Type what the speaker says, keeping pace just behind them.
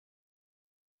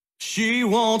She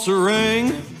wants a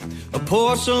ring, a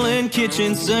porcelain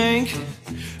kitchen sink,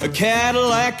 a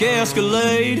Cadillac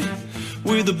Escalade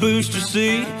with a booster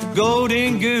seat,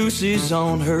 golden gooses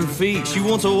on her feet. She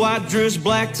wants a white dress,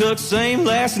 black tux, same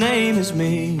last name as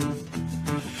me.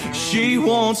 She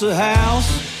wants a house,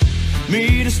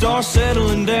 me to start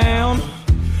settling down,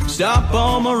 stop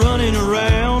all my running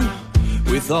around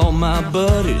with all my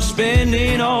buddies,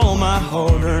 spending all my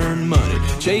hard-earned money,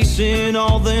 chasing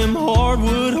all them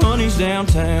hardwood honeys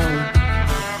downtown.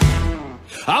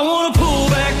 I wanna pull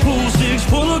back pool sticks,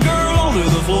 pull a girl onto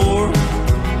the floor.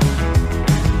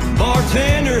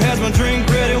 Bartender has my drink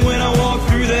ready when I walk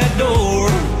through that door.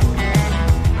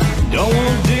 Don't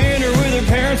want dinner with her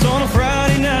parents on a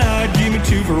Friday night. Give me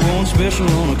 2 for 1 special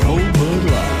on a cold Bud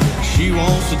Light. She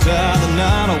wants to tie the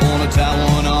knot, I wanna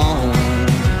tie one on.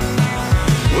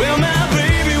 Well, my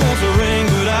baby wants a ring,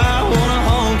 but I want a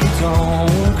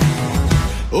honky-tonk.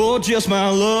 Oh, just my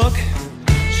luck,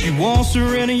 she wants to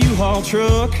rent a U-Haul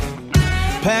truck,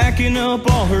 packing up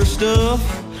all her stuff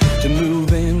to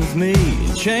move in with me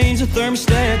and change the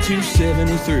thermostat to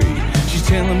 73. She's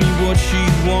telling me what she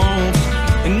wants,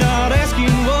 and not